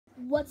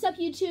What's up,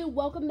 YouTube?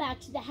 Welcome back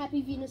to the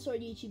Happy Venusaur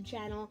YouTube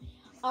channel.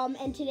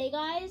 And today,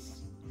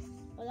 guys,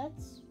 oh,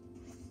 that's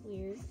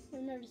weird. I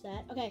didn't notice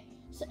that. Okay,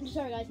 so,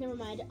 sorry, guys, never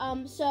mind.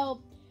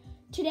 So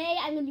today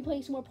I'm gonna be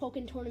playing some more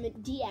Pokken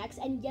Tournament DX.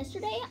 And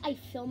yesterday I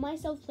filmed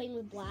myself playing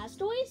with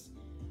Blastoise,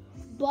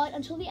 but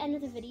until the end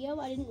of the video,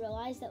 I didn't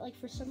realize that, like,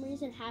 for some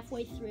reason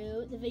halfway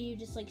through the video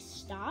just like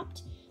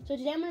stopped. So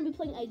today I'm gonna be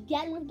playing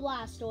again with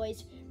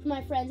Blastoise for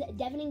my friends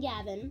Devin and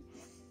Gavin.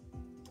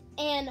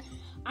 And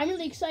I'm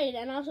really excited,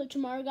 and also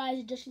tomorrow,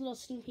 guys, just a little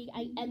sneak peek,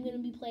 I am going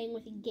to be playing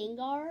with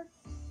Gengar,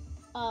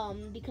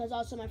 because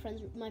also my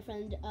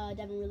friend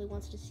Devin really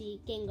wants to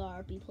see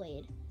Gengar be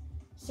played.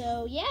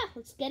 So yeah,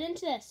 let's get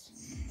into this.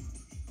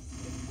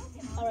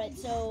 Alright,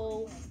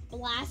 so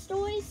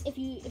Blastoise, if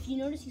you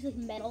notice these like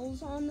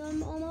medals on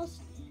them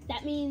almost,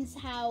 that means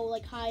how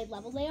like high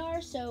level they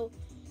are. So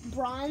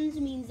bronze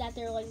means that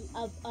they're like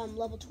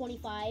level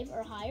 25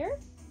 or higher.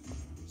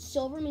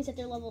 Silver means that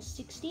they're level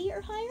 60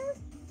 or higher,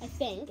 I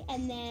think,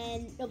 and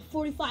then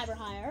 45 or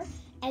higher,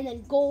 and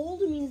then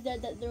gold means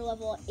that they're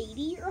level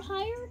 80 or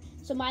higher.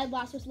 So my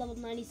Blastoise is level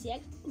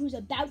 96, who's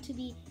about to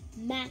be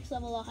max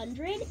level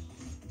 100,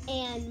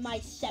 and my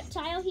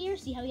Sceptile here,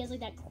 see how he has like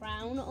that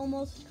crown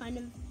almost, kind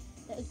of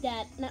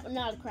that,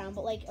 not a crown,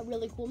 but like a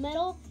really cool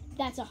medal,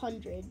 that's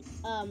 100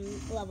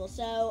 level.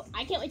 So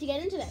I can't wait to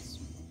get into this.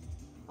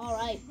 All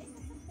right,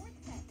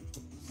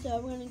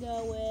 so we're gonna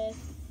go with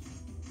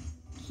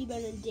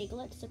Keyboard and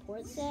Diglett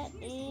support set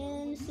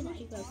and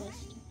synergy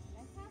focused.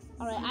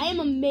 Alright, I am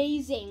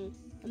amazing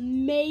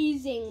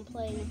playing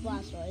with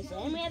Blastoise.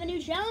 And we have a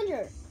new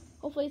challenger.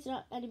 Hopefully it's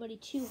not anybody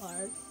too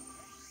hard.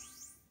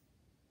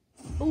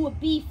 Ooh, a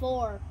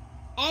B4.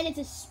 And it's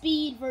a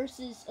speed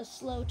versus a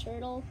slow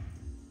turtle.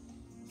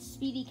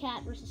 Speedy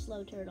cat versus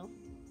slow turtle.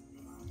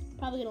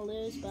 Probably gonna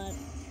lose, but...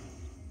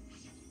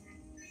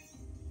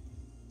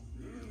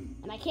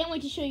 And I can't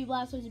wait to show you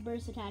Blastoise's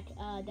burst attack,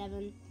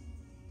 Devin.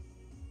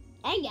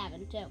 And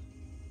Gavin, too.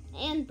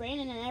 And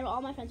Brandon and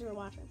all my friends who were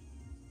watching.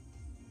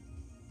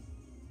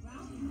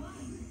 Alright,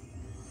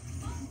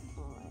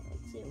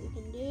 let's see what we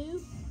can do.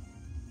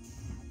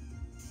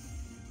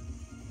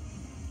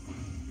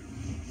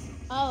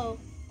 Oh.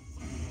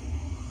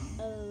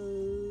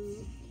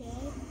 Okay.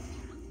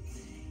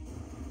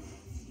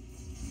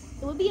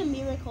 It would be a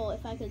miracle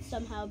if I could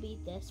somehow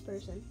beat this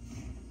person.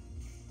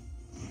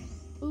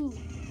 Ooh.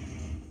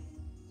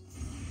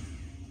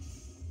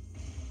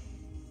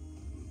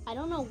 I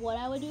don't know what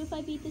I would do if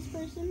I beat this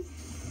person,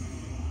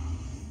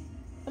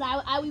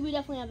 but we would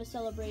definitely have a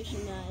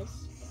celebration,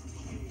 guys.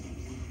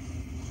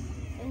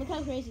 And look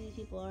how crazy these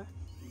people are.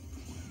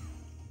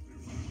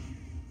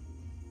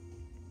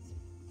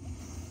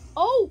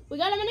 Oh, we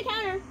got him in a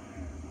counter.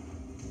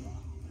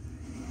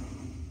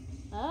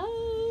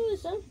 Oh,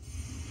 so.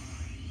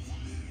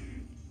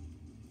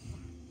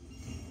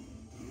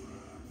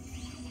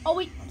 Oh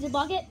wait, did it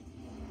block it?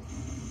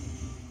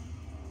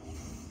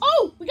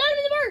 Oh, we got him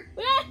in the bird.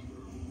 We got.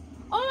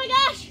 Oh my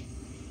gosh!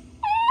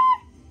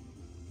 Ah!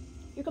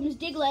 Here comes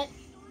Diglett.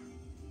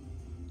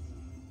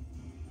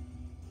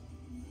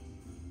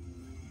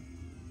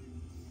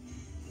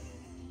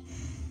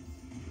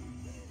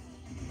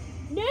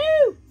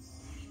 No!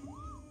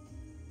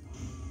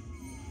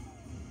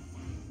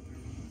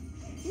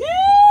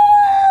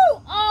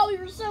 No! Oh, we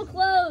were so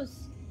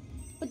close.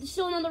 But there's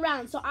still another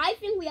round, so I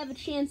think we have a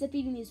chance at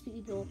beating these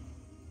people.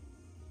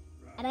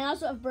 And I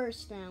also have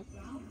burst now.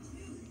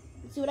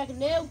 Let's see what I can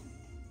do.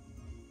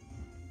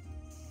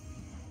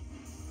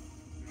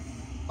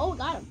 Oh,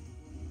 got him.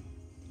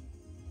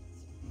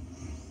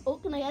 Oh,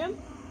 can I get him?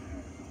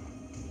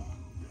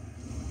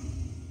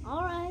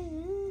 All right.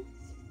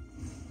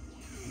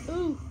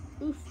 Ooh,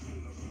 oof.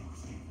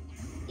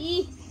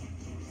 E.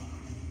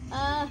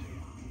 Oh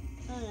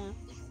no.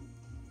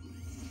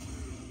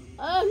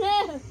 Oh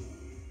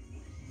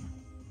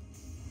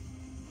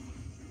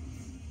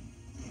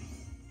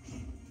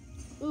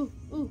no. Ooh,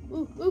 ooh,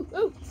 ooh, ooh,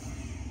 ooh.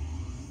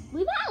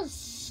 We got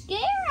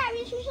scared. I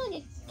mean, she was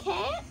like a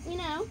cat, you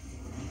know.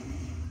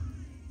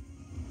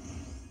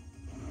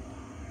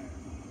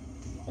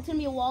 It's gonna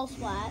be a wall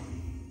splat.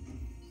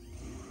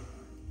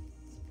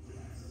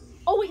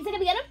 Oh wait, is that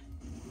gonna get him?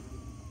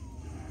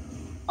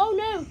 Oh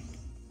no!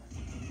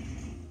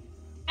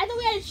 I thought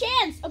we had a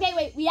chance. Okay,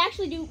 wait, we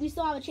actually do. We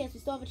still have a chance. We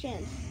still have a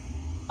chance.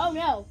 Oh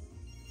no!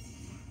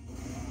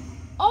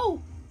 Oh!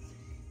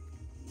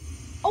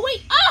 Oh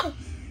wait! Oh!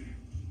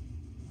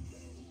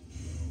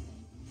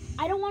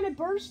 I don't want to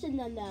burst in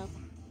them though.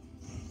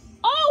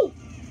 Oh!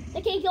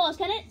 They can't kill us,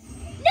 can it?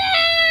 No!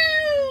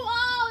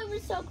 Oh, it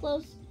was so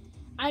close.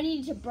 I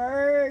needed to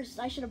burst.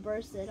 I should have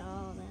bursted.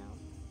 Oh, no.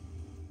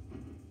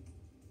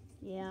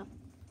 Yeah.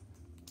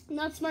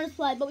 Not smart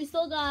play, but we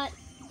still got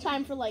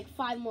time for like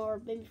 5 more,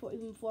 maybe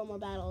even 4 more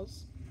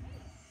battles.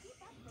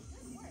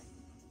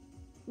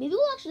 Maybe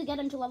we'll actually get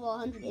him to level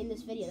 100 in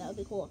this video. That would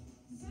be cool.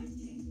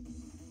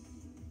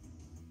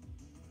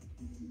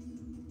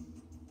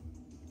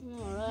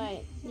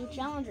 Alright. New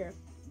challenger.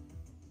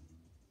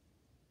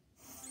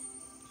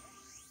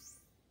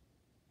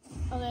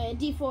 Okay,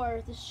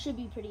 D4. This should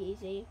be pretty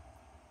easy.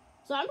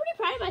 So I'm pretty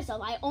proud of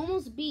myself. I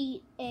almost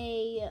beat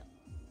a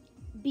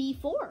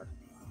B4,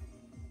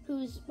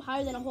 who's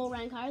higher than a whole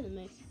rank higher than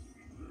me.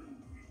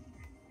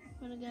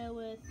 I'm gonna go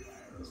with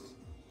this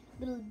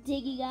little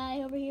diggy guy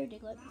over here,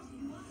 Diglett.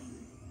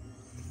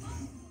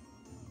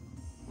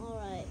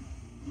 Alright,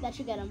 that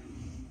should get him.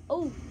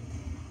 Oh!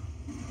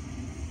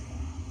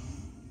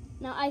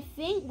 Now I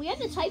think we have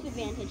the type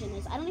advantage in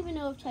this. I don't even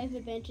know if type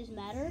advantages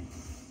matter.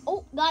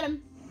 Oh, got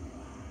him!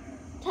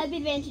 Type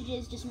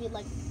advantages just mean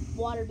like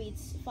water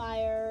beats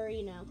fire,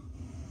 you know.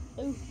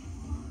 Ooh.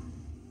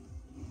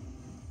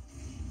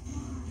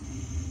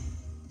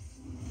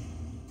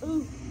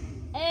 Ooh.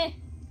 Eh.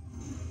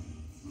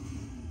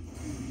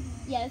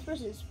 Yeah, this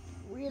person's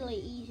really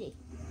easy.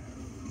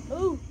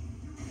 Ooh.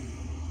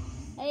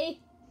 Hey.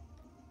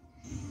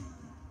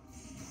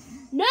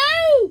 No!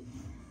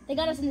 They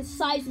got us in the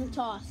seismic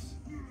toss.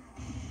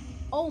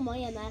 Oh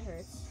man, that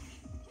hurts.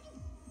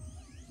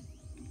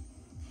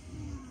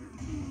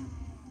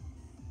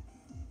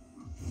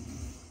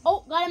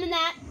 Oh, got him in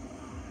that.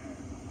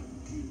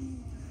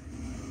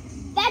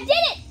 That did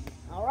it!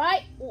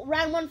 Alright, well,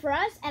 round 1 for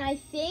us, and I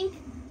think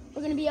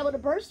we're going to be able to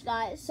burst,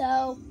 guys.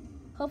 So,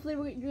 hopefully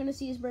you're going to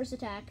see his burst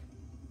attack.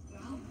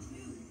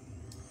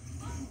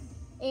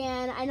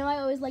 And I know I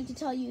always like to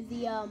tell you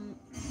the,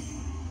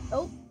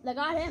 oh, that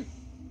got him.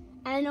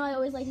 And I know I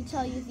always like to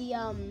tell you the,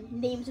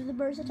 names of the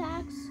burst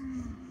attacks.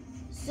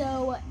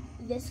 So,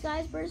 this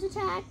guy's burst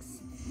attack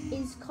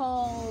is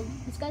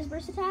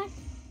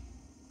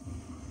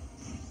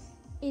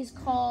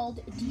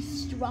called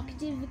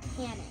Destructive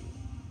Cannon.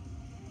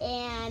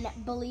 And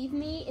believe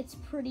me, it's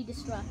pretty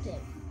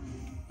destructive.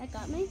 That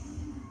got me?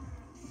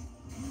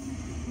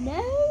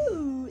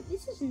 No,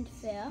 this isn't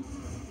fair.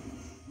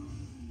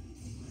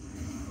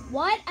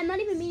 What? I'm not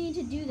even meaning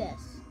to do this.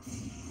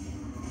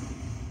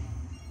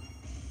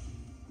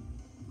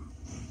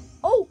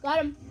 Oh, got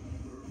him.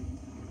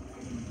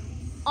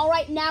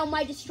 Alright, now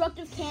my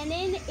Destructive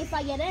Cannon, if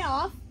I get it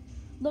off,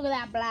 look at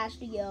that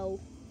Blastoise.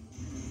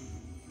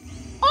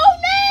 Oh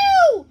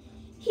no!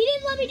 He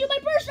didn't let me do my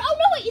burst. Oh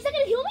no, wait, is that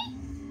gonna heal me?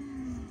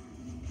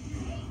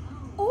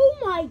 Oh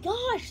my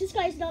gosh, this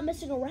guy's not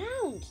messing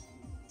around.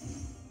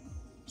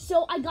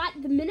 So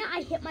the minute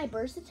I hit my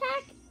burst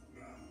attack,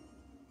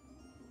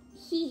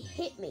 he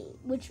hit me,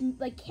 which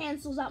like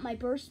cancels out my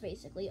burst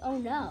basically. Oh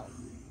no.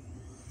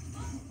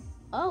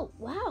 Oh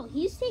wow,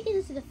 he's taking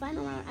us to the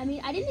final round. I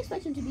mean, I didn't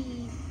expect him to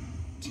be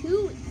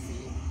too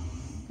easy,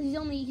 because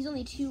he's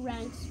only 2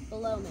 ranks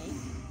below me.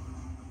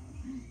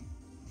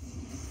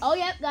 Oh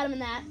yep, got him in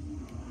that.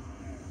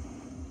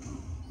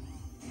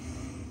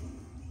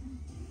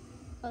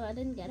 Oh, I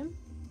didn't get him.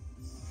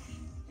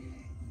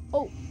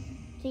 Oh,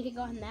 can't get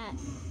got in that.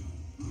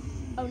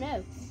 Oh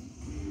no.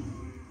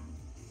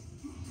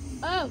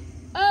 Oh,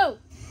 oh.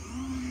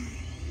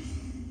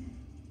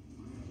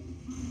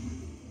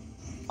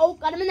 Oh,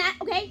 got him in that.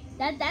 Okay,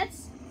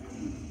 that's.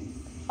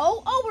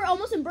 Oh, we're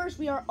almost in burst.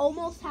 We are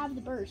almost have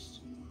the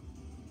burst.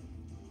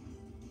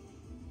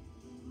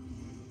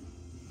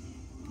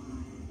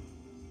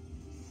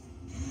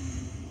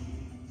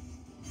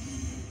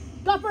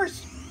 Got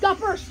burst. Got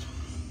burst.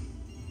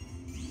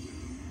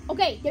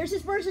 Okay, there's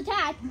his burst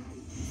attack.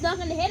 It's not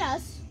gonna hit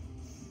us.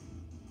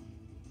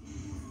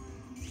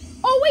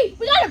 Oh wait,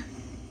 we got him.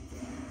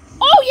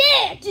 Oh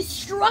yeah,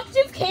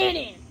 Destructive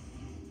Cannon.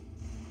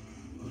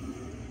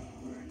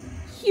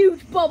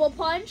 Huge bubble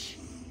punch,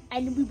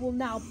 and we will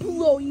now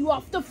blow you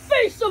off the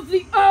face of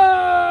the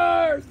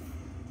earth.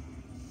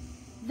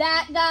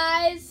 That,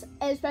 guys,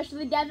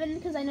 especially Devin,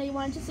 because I know you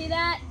wanted to see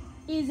that,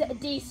 is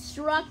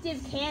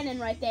Destructive Cannon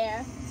right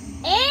there.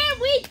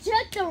 And we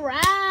took the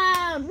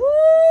round.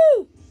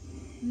 Woo!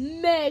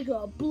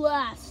 Mega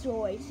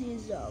Blastoise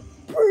is a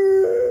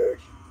bitch.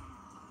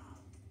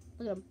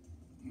 Look at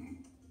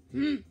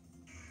him.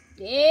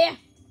 Yeah.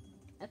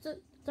 That's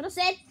what I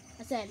said.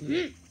 I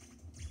said,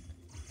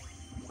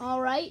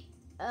 Alright.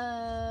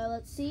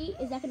 Let's see.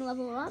 Is that going to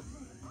level him up?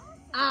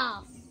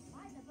 Ah.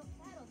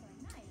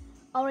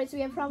 Alright, so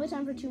we have probably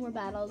time for 2 more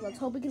battles. Let's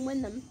hope we can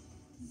win them.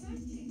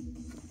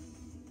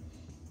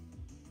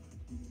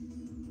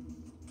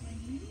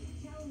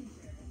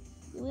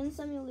 You win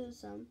some, you lose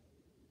some.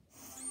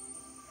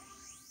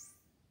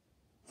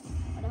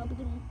 But I hope we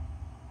can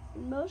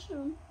win most of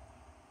them.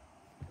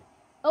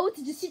 Oh, it's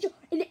a Decidueye.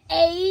 An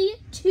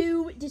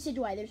A2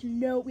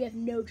 Decidueye. We have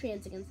no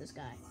chance against this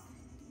guy.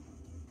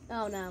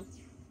 Oh no.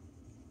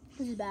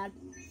 This is bad.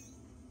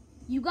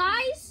 You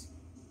guys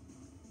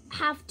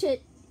have to,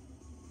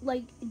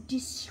 like,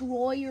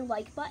 destroy your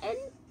like button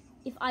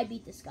if I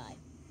beat this guy.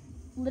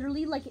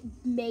 Literally, like,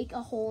 make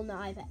a hole in the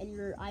iPad, in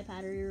your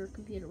iPad or your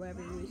computer,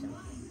 whatever you're using.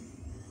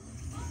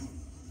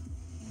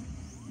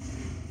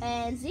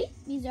 And see,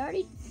 he's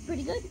already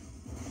pretty good.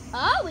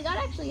 Oh, we got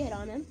actually a hit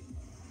on him.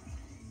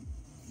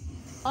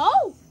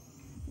 Oh,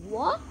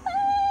 what?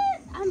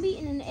 I'm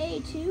beating an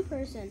A2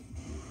 person.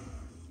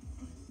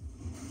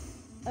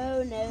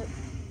 Oh no,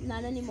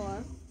 not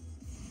anymore.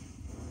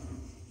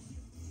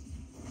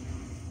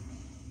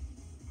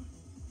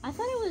 I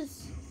thought it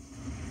was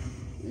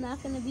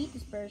not gonna beat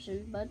this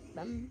person, but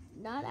I'm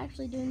not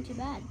actually doing too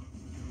bad.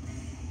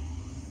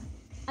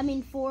 I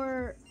mean,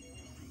 for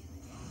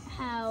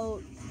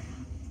how...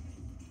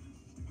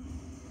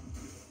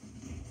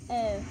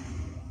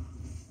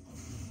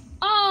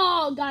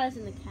 Oh, got us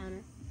in the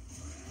counter.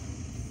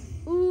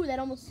 Ooh, that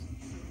almost...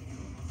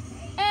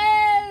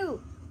 Oh!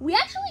 We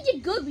actually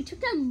did good. We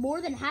took down more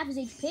than half his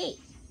HP.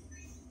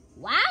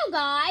 Wow,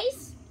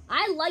 guys!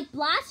 I like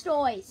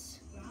Blastoise.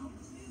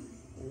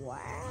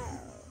 Wow.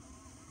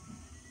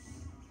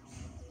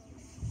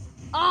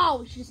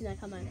 Oh, we should have seen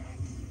that coming.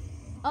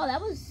 Oh,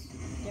 that was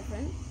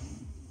different.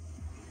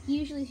 He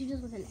usually shoots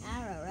us with an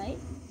arrow, right?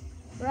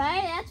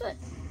 Right? That's what...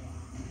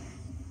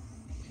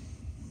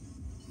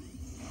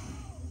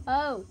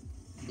 Oh.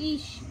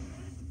 Eesh.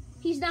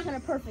 He's not gonna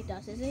perfect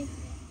us, is he?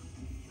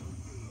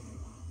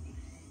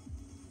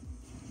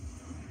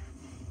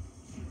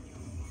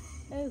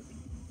 Oh.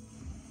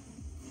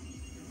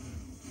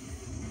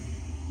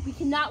 We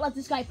cannot let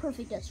this guy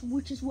perfect us,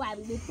 which is why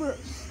we will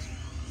burst.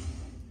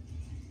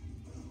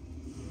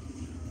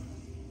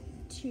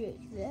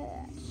 Take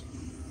that.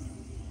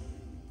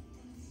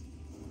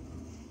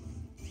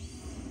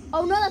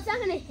 Oh no, that's not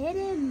gonna hit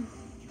him.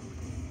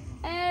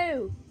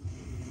 Oh.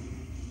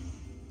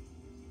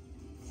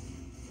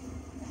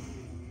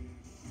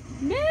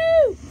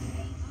 No!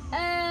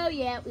 Oh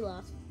yeah, we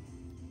lost.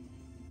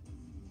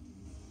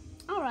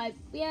 Alright,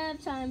 we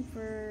have time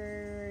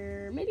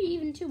for maybe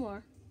even 2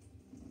 more.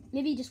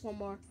 Maybe just 1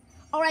 more.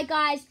 Alright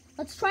guys,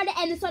 let's try to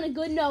end this on a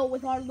good note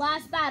with our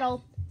last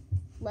battle.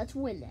 Let's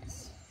win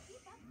this.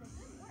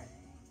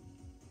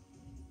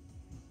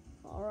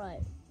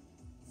 Alright.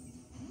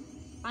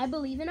 I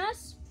believe in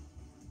us.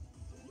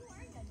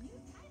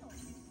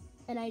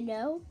 And I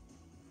know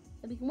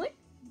that we can win.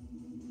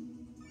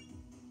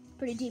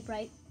 Pretty deep,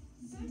 right?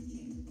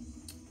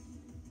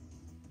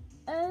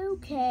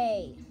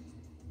 Okay.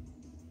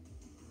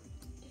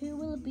 Who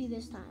will it be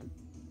this time?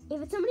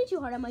 If it's somebody too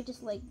hard, I might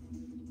just, like,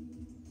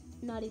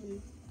 not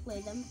even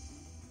play them.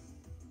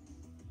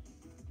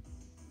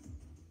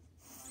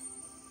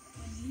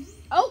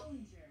 Oh!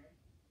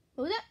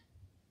 Who's that?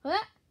 Who's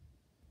that?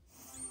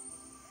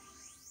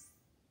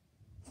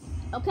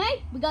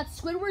 Okay, we got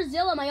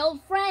Squidwardzilla, my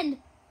old friend.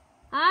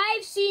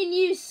 I've seen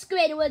you,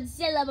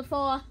 Squidwardzilla,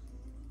 before.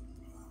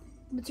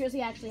 But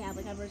seriously, I actually have.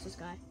 Like, I've versed this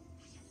guy.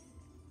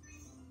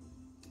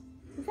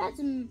 We've had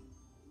some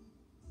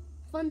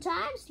fun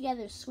times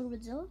together,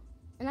 Squidwardzilla.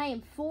 And I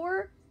am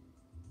 4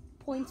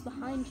 points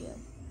behind you.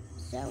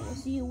 So, we'll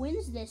see who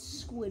wins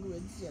this,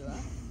 Squidwardzilla.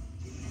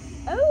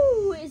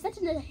 Oh, is that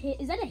a hit?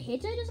 Is that a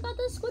hit I just got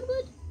this,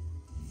 Squidward?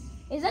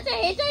 Is that a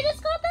hit I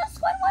just got this,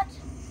 Squidward?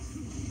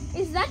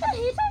 Is that a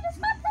hit I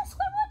just got this,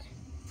 Squidward?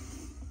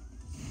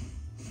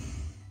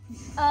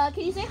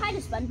 Can you say hi to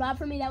SpongeBob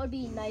for me? That would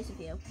be nice of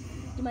you.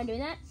 Do you mind doing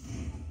that?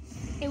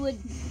 It would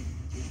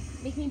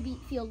make me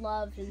feel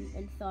loved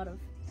and thought of.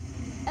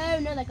 Oh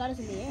no, that got us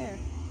in the air.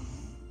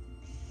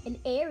 An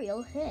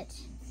aerial hit.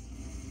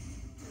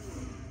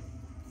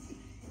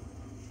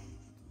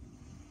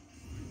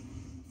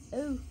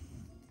 Oh.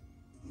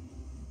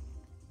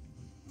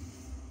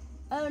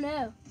 Oh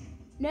no.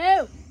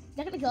 No! Is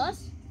that gonna kill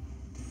us?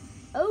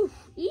 Oh,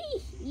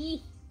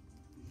 eee.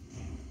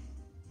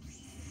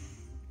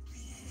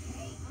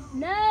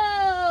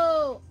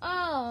 No!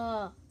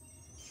 Oh.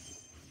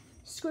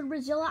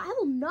 Squidwardzilla, I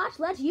will not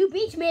let you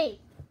beat me.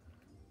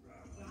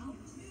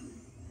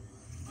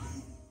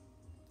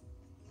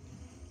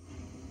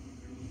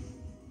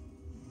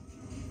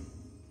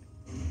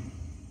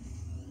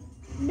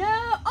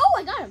 No! Oh,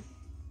 I got him.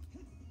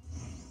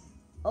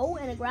 Oh,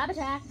 and a grab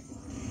attack.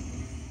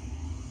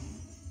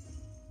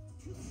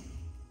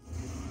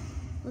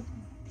 Let's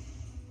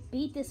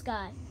beat this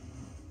guy.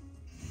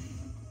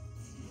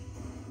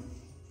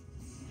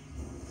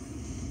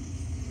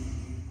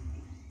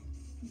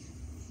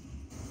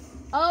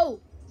 Oh,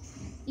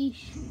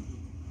 eesh.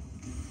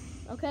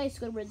 Okay,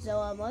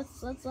 Squidwardzilla,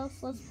 let's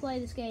play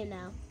this game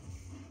now.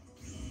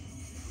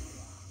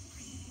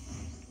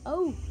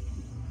 Oh,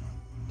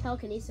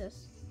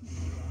 telekinesis.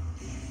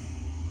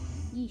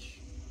 Yeesh.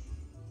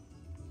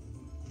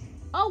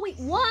 Oh wait,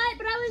 what?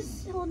 But I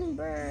was holding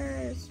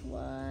burst.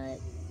 What?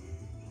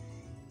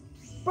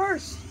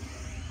 Burst.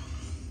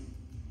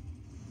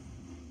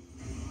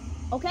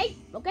 Okay,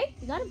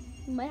 we got him.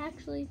 We might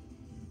actually.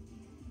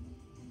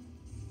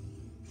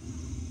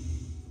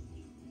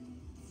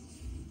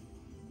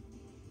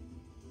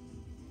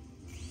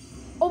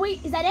 Oh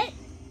wait, is that it?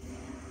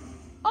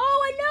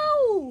 Oh, I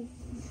know.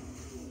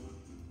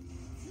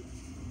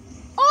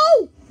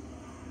 Oh.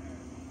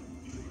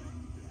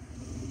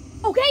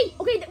 Okay,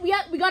 we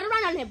got a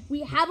round on him.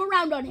 We have a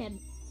round on him.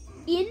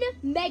 In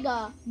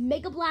Mega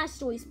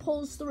Blastoise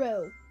pulls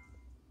through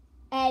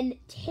and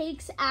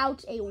takes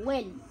out a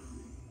win.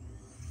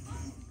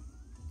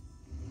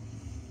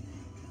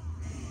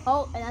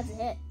 Oh, and that's a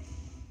hit.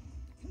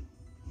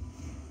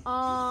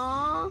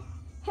 Aww.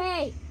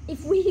 Hey,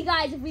 if we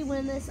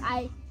win this,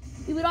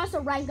 we would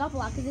also rank up a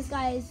lot because this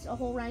guy is a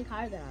whole rank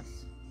higher than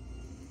us.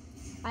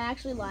 I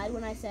actually lied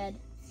when I said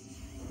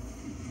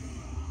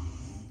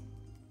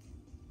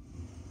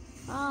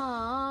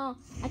Oh,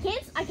 I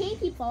can't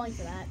keep falling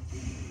for that.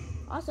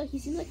 Also, he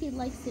seems like he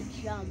likes to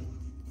jump.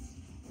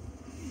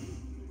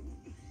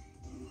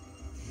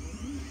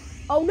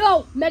 Oh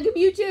no, Mega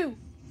Mewtwo!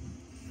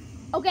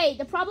 Okay,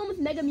 the problem with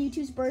Mega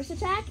Mewtwo's burst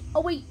attack.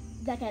 Oh wait,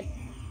 that can.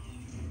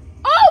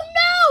 Oh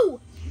no!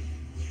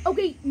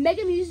 Okay,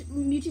 Mega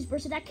Mewtwo's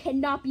burst attack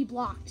cannot be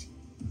blocked.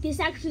 This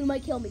actually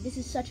might kill me. This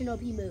is such an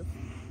OP move.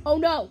 Oh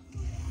no!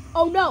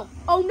 Oh no!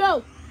 Oh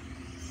no!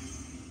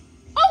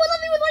 Oh, it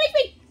left me with 1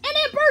 HP! And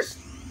it burst!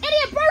 And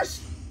it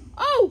burst!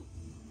 Oh!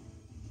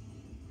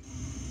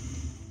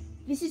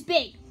 This is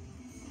big.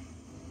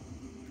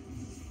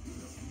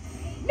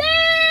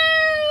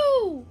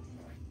 No!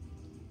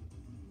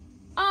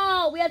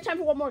 Oh, we have time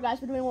for one more,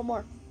 guys. We're doing one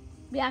more.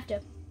 We have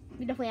to.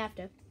 We definitely have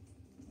to.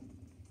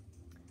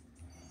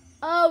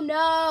 Oh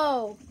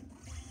no!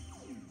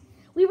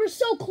 We were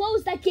so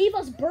close. That gave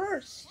us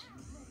burst.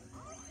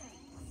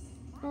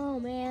 Oh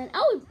man.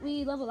 Oh,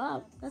 we leveled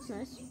up. That's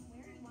nice.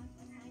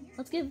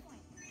 Let's give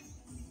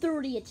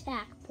 30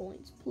 attack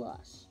points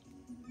plus.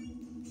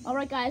 All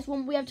right, guys.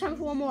 We have time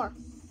for one more.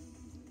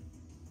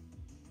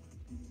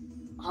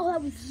 Oh,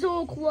 that was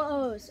so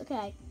close.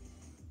 Okay.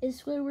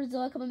 Is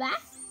Squidwardzilla coming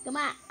back? Come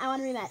on. I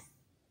want to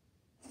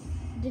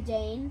rematch.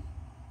 Dane.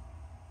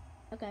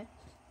 Okay.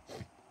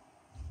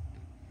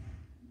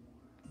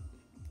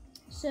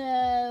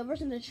 So,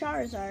 versus the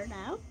Charizard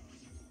now.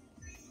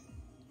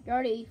 You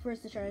already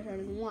first the Charizard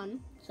in one,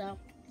 so.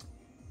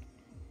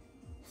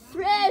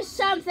 Throw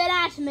something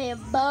at me,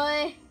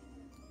 boy.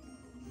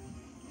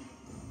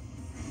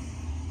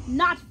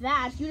 Not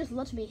fast. You just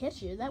let me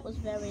hit you. That was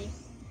very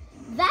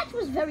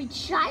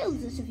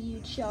childish of you,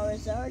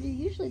 Charizard. You're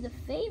usually the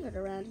favorite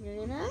around here,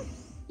 you know?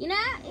 You know?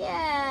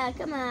 Yeah,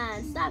 come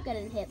on. Stop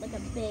getting hit like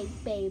a big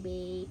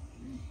baby.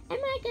 Am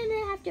I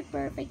gonna have to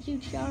perfect you,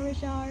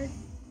 Charizard?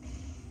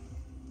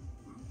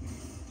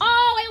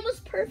 Oh, I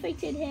almost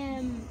perfected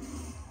him.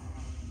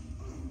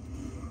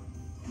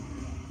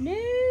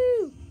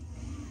 No.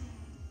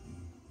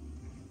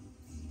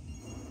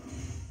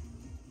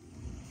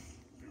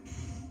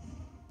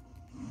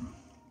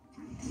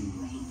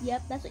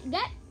 Yep, that's what you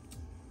get.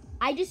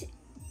 I just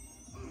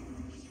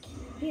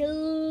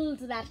killed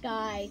that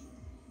guy.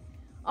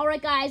 All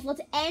right, guys,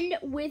 let's end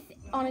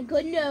on a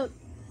good note.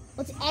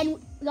 Let's end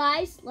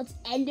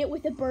it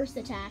with a burst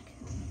attack.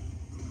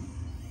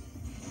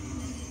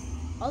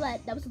 Oh,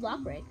 that was a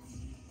block break.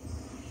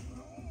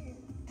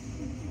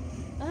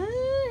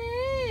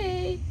 Oh,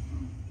 hey!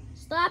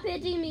 Stop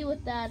hitting me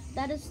with that.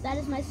 That is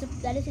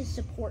his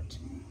support.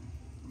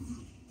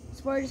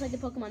 Support is like the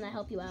Pokemon that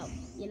help you out.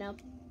 You know.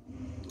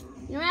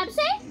 You know what I have to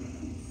say?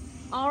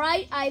 All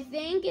right. I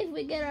think if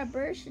we get our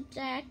burst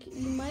attack,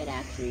 you might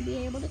actually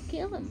be able to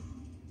kill him.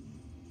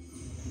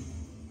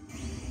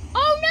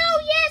 Oh no!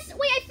 Yes!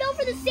 Wait, I fell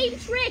for the same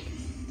trick.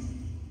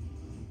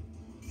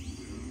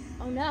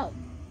 Oh no.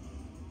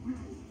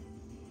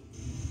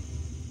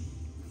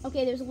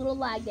 Okay, there's a little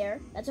lag there.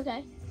 That's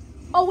okay.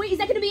 Oh, wait, is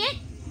that going to be it?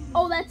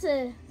 Oh, that's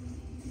a...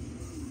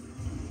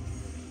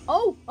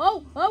 Oh!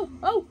 Oh! Oh!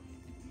 Oh!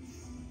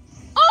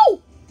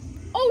 Oh!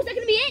 Oh, is that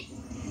going to be it?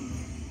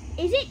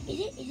 Is it? Is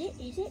it? Is it?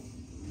 Is it?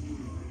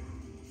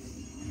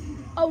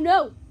 Oh,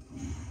 no.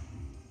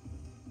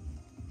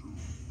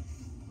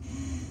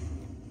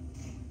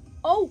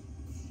 Oh!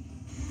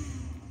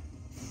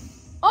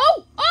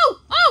 Oh! Oh!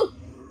 Oh!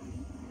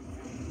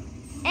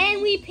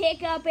 And we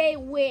pick up a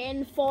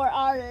win for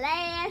our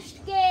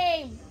last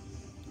game.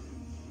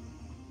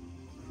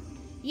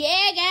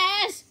 Yeah,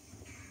 guys.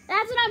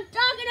 That's what I'm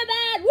talking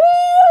about.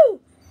 Woo!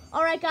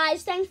 All right,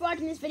 guys. Thanks for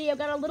watching this video.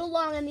 Got a little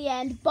long in the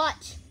end,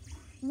 but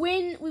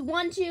we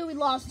won 2, we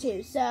lost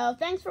 2. So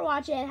thanks for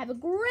watching. Have a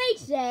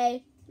great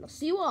day. I'll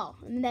see you all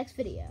in the next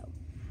video.